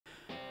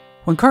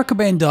When Kurt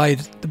Cobain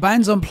died, the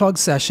band's Unplugged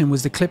session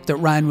was the clip that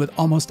ran with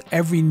almost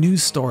every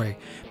news story,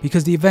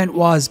 because the event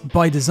was,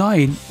 by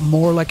design,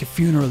 more like a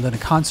funeral than a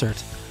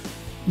concert.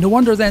 No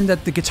wonder then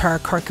that the guitar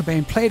Kurt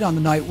Cobain played on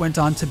the night went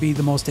on to be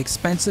the most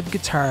expensive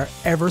guitar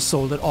ever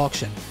sold at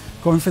auction,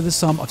 going for the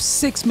sum of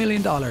 $6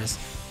 million,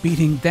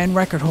 beating then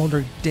record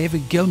holder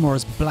David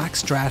Gilmour's Black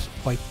Strat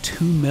by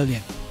 $2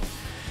 million.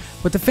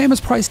 But the famous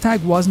price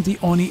tag wasn't the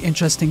only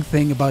interesting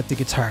thing about the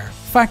guitar.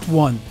 Fact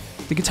 1.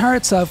 The guitar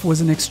itself was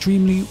an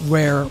extremely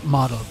rare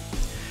model.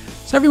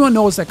 So everyone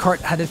knows that Kurt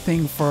had a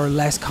thing for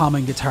less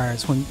common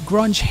guitars. When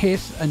grunge hit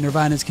and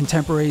Nirvana's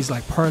contemporaries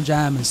like Pearl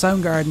Jam and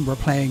Soundgarden were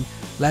playing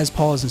Les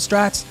Pauls and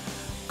Strats,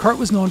 Kurt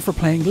was known for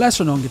playing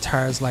lesser known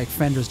guitars like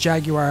Fender's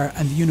Jaguar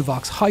and the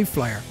Univox High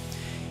Flyer.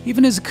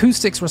 Even his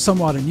acoustics were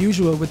somewhat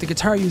unusual, with the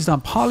guitar used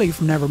on Polly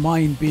from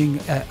Nevermind being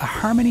a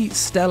Harmony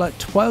Stella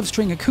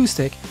 12-string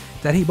acoustic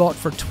that he bought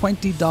for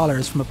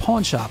 $20 from a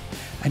pawn shop,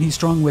 and he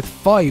strung with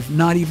 5,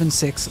 not even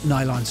 6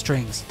 nylon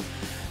strings.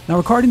 Now,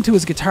 according to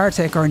his guitar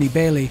tech Ernie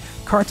Bailey,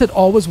 Kurt had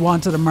always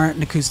wanted a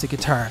Martin acoustic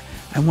guitar,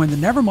 and when the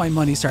Nevermind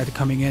money started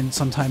coming in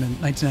sometime in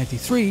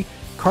 1993,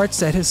 Kurt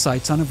set his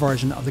sights on a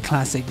version of the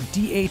classic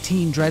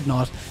D-18e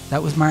Dreadnought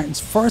that was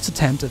Martin's first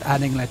attempt at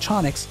adding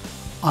electronics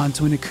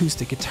onto an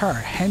acoustic guitar,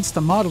 hence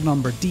the model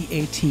number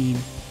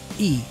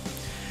D-18e.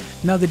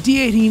 Now, the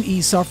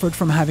D-18e suffered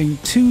from having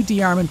 2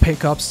 de-arming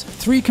pickups,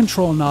 3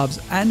 control knobs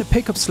and a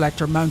pickup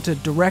selector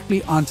mounted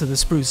directly onto the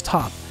spruce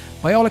top.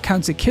 By all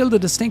accounts, it killed the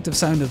distinctive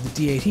sound of the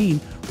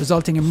D-18,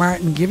 resulting in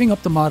Martin giving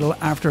up the model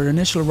after an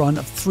initial run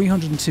of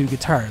 302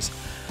 guitars.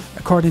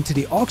 According to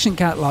the auction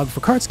catalogue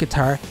for Kurt's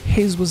guitar,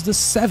 his was the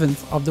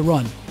 7th of the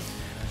run.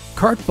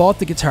 Kurt bought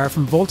the guitar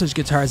from Voltage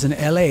Guitars in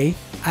LA,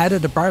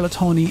 added a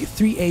Barlottoni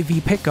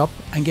 3AV pickup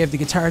and gave the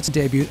guitar its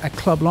debut at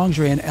Club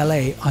Lingerie in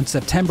LA on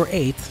September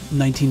 8,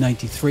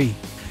 1993.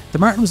 The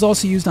Martin was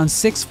also used on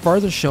 6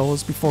 further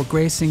shows before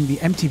gracing the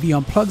MTV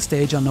Unplugged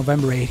stage on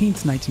November 18,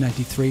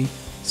 1993,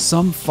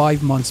 some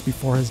 5 months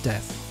before his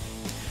death.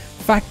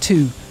 Fact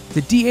 2.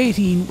 The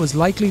D-18 was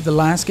likely the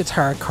last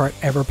guitar Kurt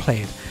ever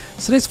played.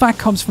 So this fact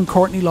comes from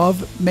Courtney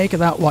Love, make of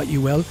that what you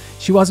will.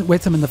 She wasn't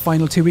with him in the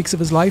final 2 weeks of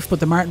his life, but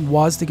the Martin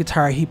was the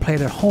guitar he played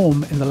at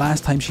home in the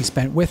last time she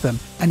spent with him.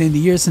 And in the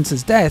years since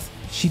his death,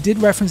 she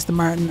did reference the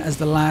Martin as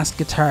the last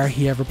guitar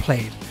he ever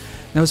played.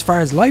 Now, as far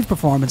as live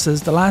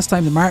performances, the last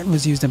time the Martin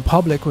was used in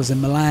public was in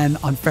Milan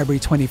on February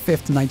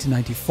 25th,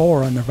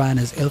 1994 on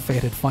Nirvana's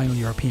ill-fated final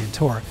European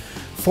tour.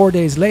 4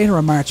 days later,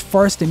 on March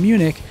 1st in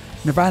Munich,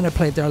 Nirvana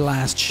played their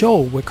last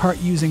show, with Kurt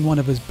using one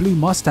of his blue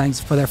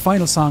Mustangs for their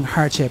final song,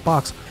 Heart-Shaped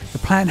Box. The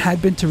plan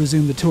had been to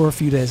resume the tour a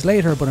few days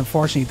later, but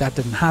unfortunately that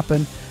didn't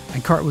happen,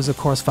 and Kurt was of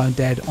course found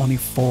dead only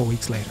 4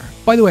 weeks later.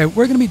 By the way,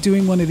 we're going to be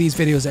doing one of these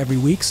videos every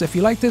week, so if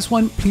you like this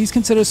one, please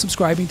consider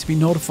subscribing to be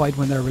notified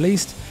when they're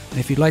released, and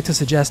if you'd like to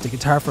suggest a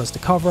guitar for us to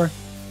cover,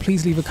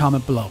 please leave a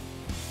comment below.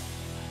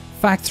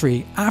 Fact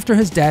 3. After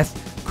his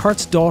death,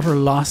 Kurt's daughter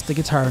lost the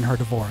guitar in her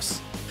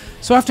divorce.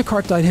 So after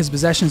Kurt died, his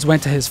possessions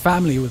went to his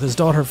family, with his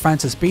daughter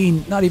Frances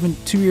Bean, not even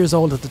 2 years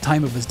old at the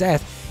time of his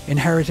death,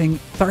 inheriting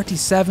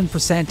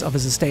 37% of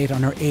his estate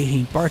on her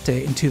 18th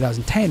birthday in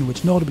 2010,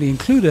 which notably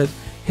included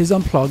his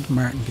Unplugged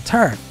Martin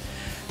guitar.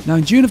 Now,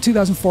 in June of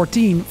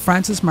 2014,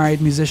 Frances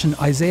married musician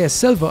Isaiah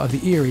Silva of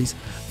the Eries,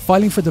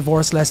 filing for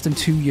divorce less than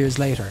 2 years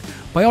later.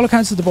 By all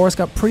accounts, the divorce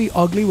got pretty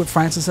ugly, with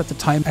Frances at the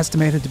time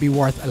estimated to be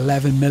worth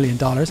 $11 million.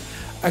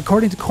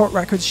 According to court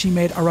records, she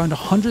made around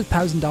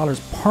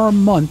 $100,000 per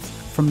month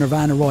from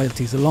Nirvana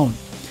royalties alone.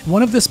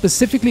 One of the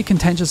specifically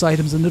contentious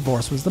items in the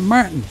divorce was the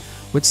Martin,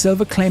 with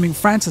Silva claiming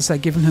Frances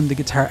had given him the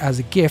guitar as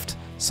a gift,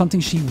 something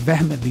she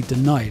vehemently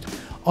denied.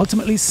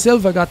 Ultimately,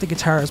 Silva got the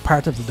guitar as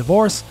part of the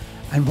divorce,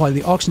 and while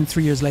the auction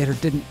 3 years later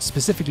didn't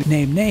specifically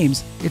name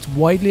names, it's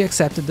widely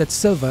accepted that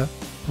Silva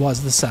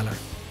was the seller.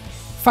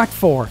 Fact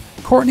 4.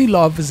 Courtney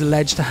Love is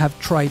alleged to have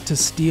tried to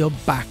steal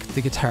back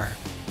the guitar.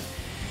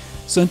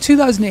 So in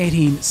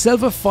 2018,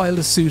 Silva filed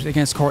a suit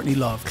against Courtney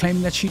Love,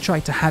 claiming that she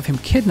tried to have him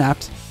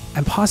kidnapped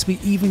and possibly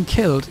even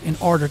killed in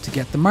order to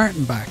get the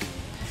Martin back.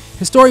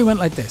 His story went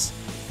like this.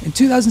 In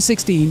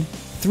 2016,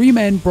 3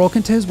 men broke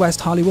into his West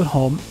Hollywood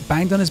home,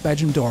 banged on his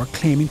bedroom door,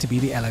 claiming to be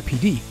the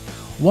LAPD.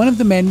 One of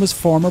the men was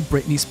former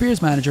Britney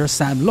Spears manager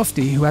Sam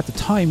Lufty, who at the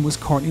time was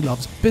Courtney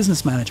Love's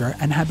business manager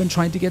and had been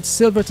trying to get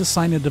Silva to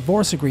sign a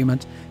divorce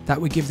agreement that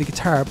would give the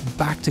guitar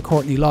back to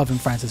Courtney Love and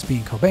Frances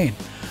Bean Cobain.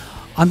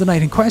 On the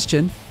night in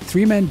question,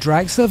 3 men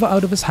dragged Silva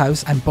out of his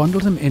house and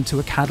bundled him into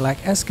a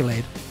Cadillac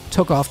Escalade,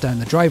 took off down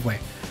the driveway.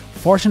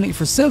 Fortunately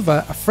for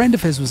Silva, a friend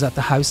of his was at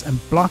the house and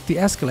blocked the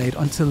Escalade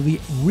until the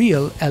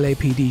real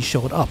LAPD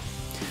showed up.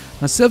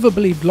 Now, Silva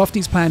believed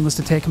Lufty's plan was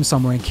to take him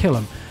somewhere and kill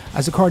him,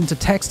 as according to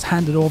texts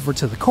handed over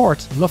to the court,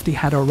 Lufty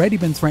had already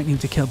been threatening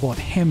to kill both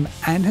him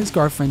and his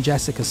girlfriend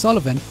Jessica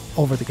Sullivan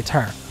over the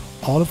guitar,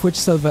 all of which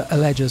Silva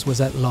alleges was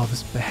at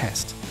Love's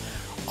behest.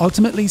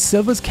 Ultimately,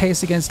 Silva's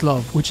case against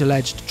Love, which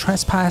alleged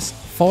trespass,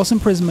 false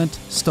imprisonment,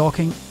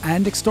 stalking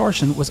and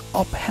extortion, was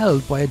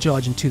upheld by a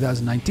judge in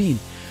 2019.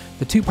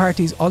 The two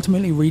parties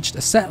ultimately reached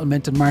a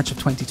settlement in March of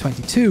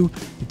 2022,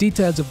 the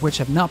details of which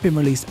have not been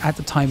released at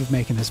the time of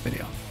making this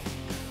video.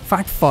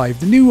 Fact 5.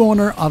 The new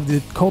owner of the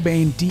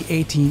Cobain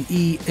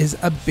D-18e is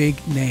a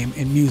big name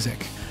in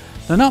music.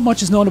 Now, not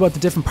much is known about the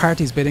different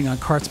parties bidding on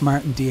Kurt's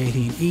Martin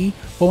D-18e,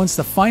 but once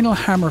the final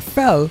hammer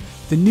fell,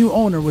 the new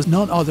owner was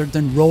none other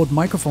than Rode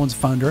Microphones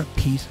founder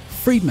Pete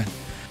Friedman.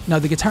 Now,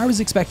 the guitar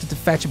was expected to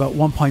fetch about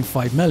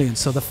 1.5 million,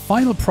 so the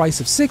final price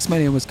of 6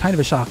 million was kind of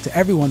a shock to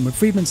everyone, with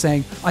Friedman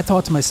saying, "I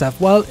thought to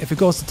myself, well, if it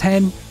goes to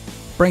 10,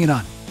 bring it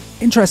on."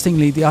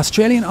 Interestingly, the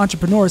Australian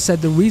entrepreneur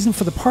said the reason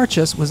for the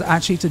purchase was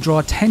actually to draw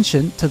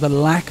attention to the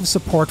lack of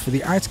support for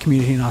the arts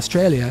community in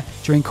Australia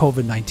during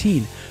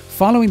COVID-19.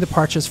 Following the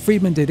purchase,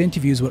 Friedman did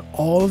interviews with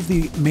all of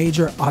the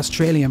major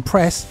Australian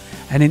press,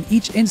 and in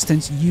each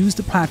instance used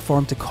the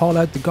platform to call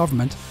out the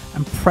government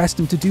and press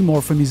them to do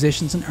more for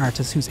musicians and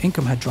artists whose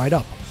income had dried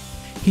up.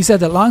 He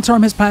said that long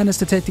term his plan is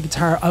to take the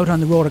guitar out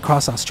on the road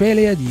across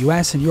Australia, the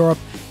US and Europe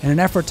in an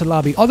effort to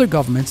lobby other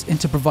governments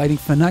into providing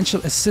financial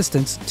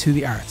assistance to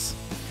the arts.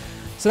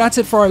 So that's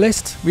it for our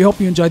list. We hope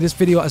you enjoyed this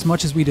video as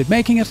much as we did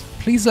making it.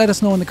 Please let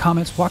us know in the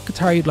comments what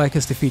guitar you'd like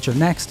us to feature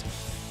next.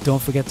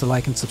 Don't forget to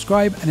like and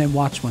subscribe, and then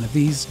watch one of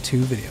these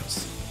 2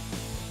 videos.